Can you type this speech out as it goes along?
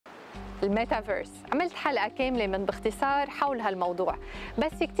الميتافيرس. عملت حلقة كاملة من باختصار حول هالموضوع،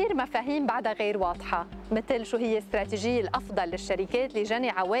 بس كتير مفاهيم بعدها غير واضحة، مثل شو هي الاستراتيجية الأفضل للشركات لجني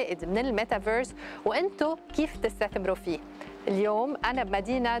عوائد من الميتافيرس وأنتو كيف تستثمروا فيه. اليوم أنا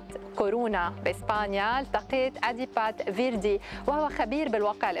بمدينة كورونا بإسبانيا، التقيت آديبات فيردي وهو خبير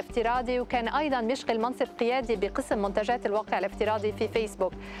بالواقع الافتراضي، وكان أيضاً بيشغل منصب قيادي بقسم منتجات الواقع الافتراضي في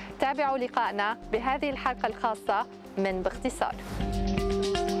فيسبوك. تابعوا لقائنا بهذه الحلقة الخاصة من باختصار.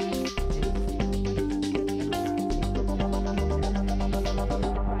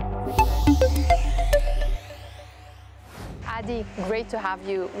 Adi, great to have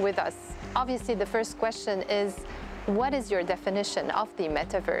you with us. Obviously, the first question is, what is your definition of the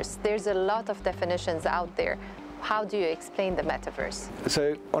metaverse? There's a lot of definitions out there. How do you explain the metaverse? So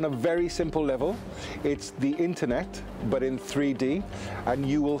on a very simple level, it's the internet, but in 3D, and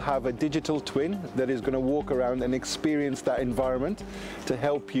you will have a digital twin that is going to walk around and experience that environment to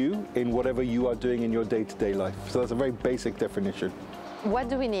help you in whatever you are doing in your day-to-day life. So that's a very basic definition. What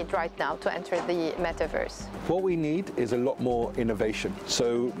do we need right now to enter the metaverse? What we need is a lot more innovation. So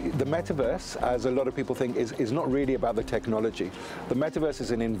the metaverse, as a lot of people think, is not really about the technology. The metaverse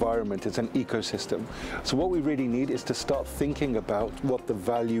is an environment, it's an ecosystem. So what we really need is to start thinking about what the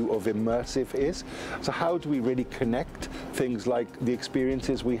value of immersive is. So how do we really connect things like the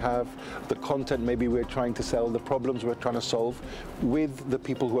experiences we have, the content maybe we're trying to sell, the problems we're trying to solve with the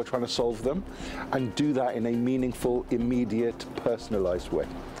people who are trying to solve them, and do that in a meaningful, immediate, personalized way.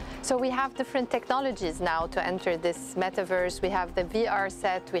 So we have different technologies now to enter this metaverse. We have the VR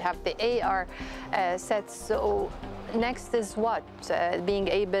set, we have the AR set. So next is what? Being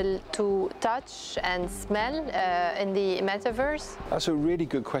able to touch and smell in the metaverse? That's a really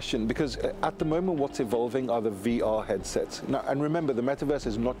good question, because at the moment what's evolving are the VR headsets. Now, and remember, the metaverse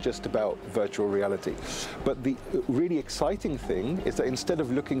is not just about virtual reality, but the really exciting thing is that instead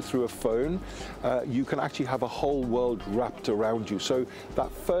of looking through a phone, you can actually have a whole world wrapped around you. So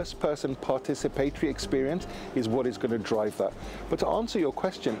that first-person participatory experience is what is going to drive that. But to answer your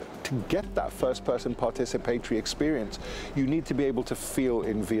question, to get that first-person participatory experience, you need to be able to feel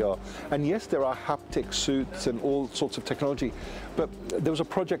in VR. And yes, there are haptic suits and all sorts of technology, but there was a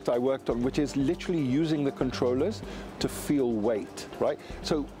project I worked on which is literally using the controllers to feel weight, right?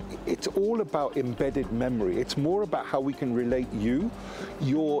 So it's all about embedded memory. It's more about how we can relate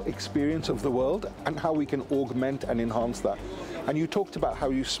your experience of the world, and how we can augment and enhance that. And you talked about how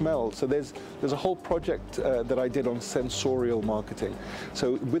you smell. So there's a whole project that I did on sensorial marketing.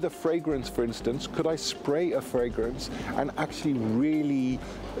 So with a fragrance, for instance, could I spray a fragrance and actually really,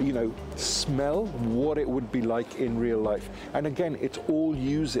 smell what it would be like in real life? And again, it's all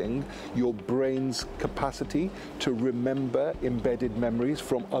using your brain's capacity to remember embedded memories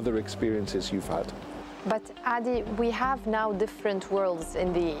from other experiences you've had. But Adi, we have now different worlds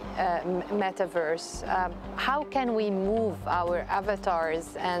in the metaverse. How can we move our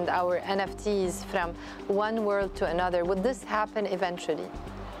avatars and our NFTs from one world to another? Would this happen eventually?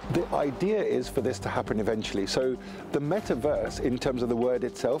 The idea is for this to happen eventually. So the metaverse, in terms of the word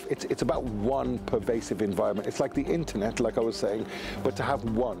itself, it's about one pervasive environment. It's like the internet, like I was saying, but to have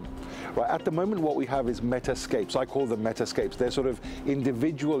one. Right? At the moment, what we have is metascapes. I call them metascapes. They're sort of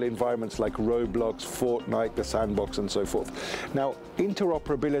individual environments like Roblox, Fortnite, the Sandbox, and so forth. Now,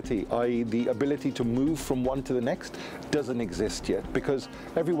 interoperability, i.e. the ability to move from one to the next, doesn't exist yet, because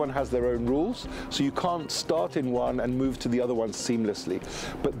everyone has their own rules. So you can't start in one and move to the other one seamlessly.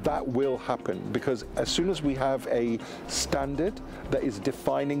 But that will happen, because as soon as we have a standard that is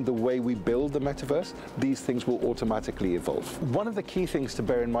defining the way we build the metaverse, these things will automatically evolve. One of the key things to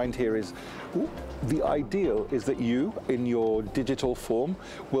bear in mind here is the ideal is that you, in your digital form,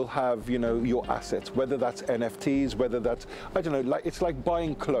 will have, your assets, whether that's NFTs, whether that's, it's like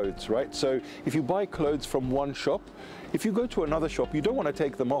buying clothes, right? So if you buy clothes from one shop, if you go to another shop, you don't want to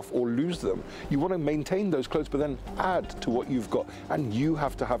take them off or lose them. You want to maintain those clothes, but then add to what you've got, and you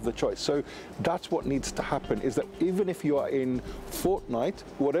have to have the choice. So that's what needs to happen, is that even if you are in Fortnite,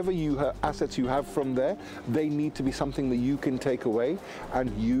 whatever assets you have from there, they need to be something that you can take away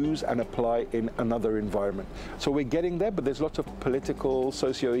and use and apply in another environment. So we're getting there, but there's lots of political,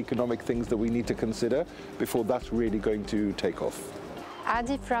 socio-economic things that we need to consider before that's really going to take off.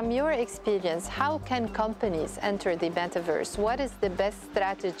 Adi, from your experience, how can companies enter the metaverse? What is the best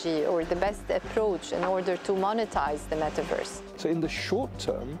strategy or the best approach in order to monetize the metaverse? So in the short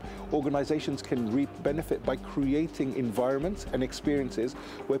term, organizations can reap benefit by creating environments and experiences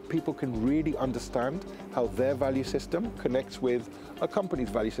where people can really understand how their value system connects with a company's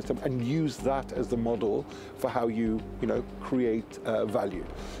value system, and use that as the model for how you create value.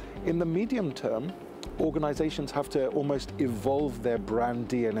 In the medium term, organizations have to almost evolve their brand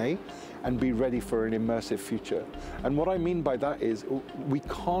DNA and be ready for an immersive future. And what I mean by that is we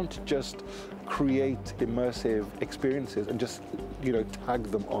can't just create immersive experiences and just, tag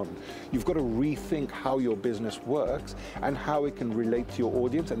them on. You've got to rethink how your business works and how it can relate to your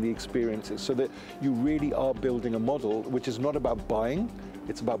audience and the experiences, so that you really are building a model which is not about buying,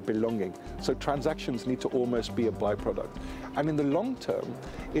 it's about belonging. So transactions need to almost be a byproduct. And in the long term,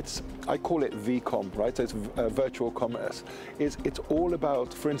 I call it VCom, right? So it's virtual commerce. It's all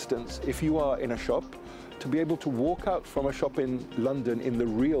about, for instance, if you are in a shop, to be able to walk out from a shop in London in the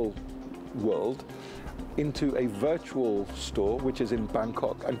real world into a virtual store, which is in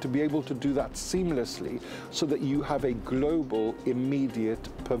Bangkok, and to be able to do that seamlessly so that you have a global, immediate,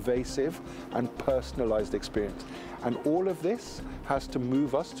 pervasive, and personalized experience. And all of this has to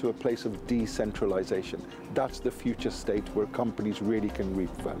move us to a place of decentralization. That's the future state where companies really can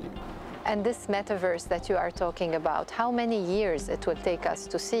reap value. And this metaverse that you are talking about, how many years it will take us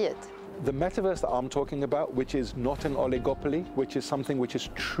to see it? The metaverse that I'm talking about, which is not an oligopoly, which is something which is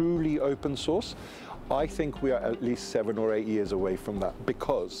truly open source, I think we are at least 7 or 8 years away from that,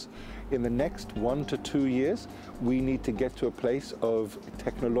 because in the next 1 to 2 years, we need to get to a place of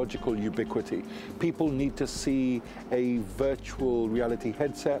technological ubiquity. People need to see a virtual reality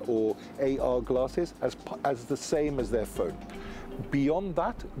headset or AR glasses as the same as their phone. Beyond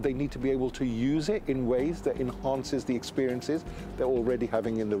that, they need to be able to use it in ways that enhances the experiences they're already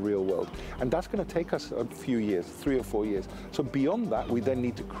having in the real world. And that's going to take us a few years, 3 or 4 years. So beyond that, we then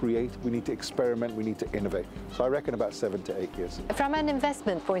need to create, we need to experiment, we need to innovate. So I reckon about 7 to 8 years. From an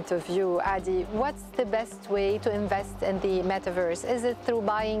investment point of view, Adi, what's the best way to invest in the metaverse? Is it through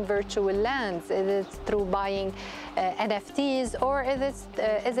buying virtual lands? Is it through buying NFTs? Or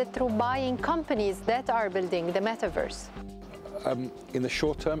is it through buying companies that are building the metaverse? In the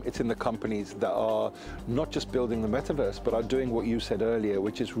short term, it's in the companies that are not just building the metaverse, but are doing what you said earlier,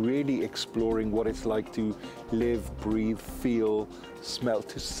 which is really exploring what it's like to live, breathe, feel, smell,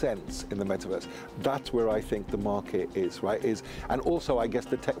 to sense in the metaverse. That's where I think the market is, right? And also, I guess,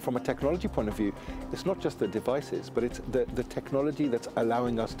 from a technology point of view, it's not just the devices, but it's the technology that's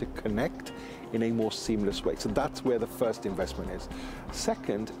allowing us to connect in a more seamless way. So that's where the first investment is.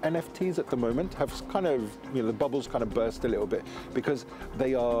 Second, NFTs at the moment have kind of, the bubbles kind of burst a little bit, because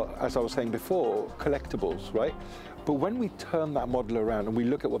they are, as I was saying before, collectibles, right? But when we turn that model around and we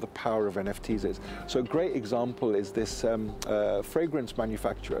look at what the power of NFTs is, so a great example is this fragrance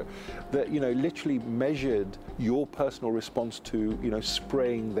manufacturer that literally measured your personal response to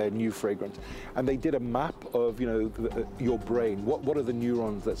spraying their new fragrance, and they did a map of your brain, what are the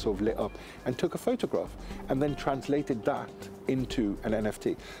neurons that sort of lit up, and took a photograph, and then translated that into an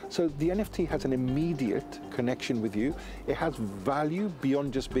NFT. So the NFT has an immediate connection with you. It has value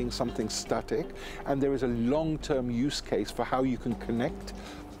beyond just being something static, and there is a long-term use case for how you can connect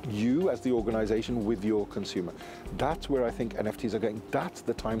you as the organization with your consumer. That's where I think NFTs are going. That's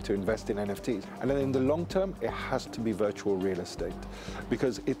the time to invest in NFTs. And then in the long term, it has to be virtual real estate,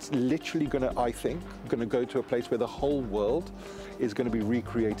 because it's literally I think, going to go to a place where the whole world is going to be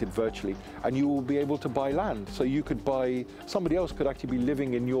recreated virtually, and you will be able to buy land. So you could somebody else could actually be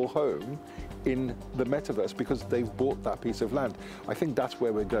living in your home in the metaverse because they've bought that piece of land. I think that's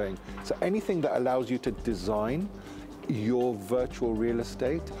where we're going. So anything that allows you to design your virtual real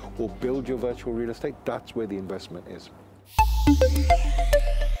estate or build your virtual real estate, that's where the investment is.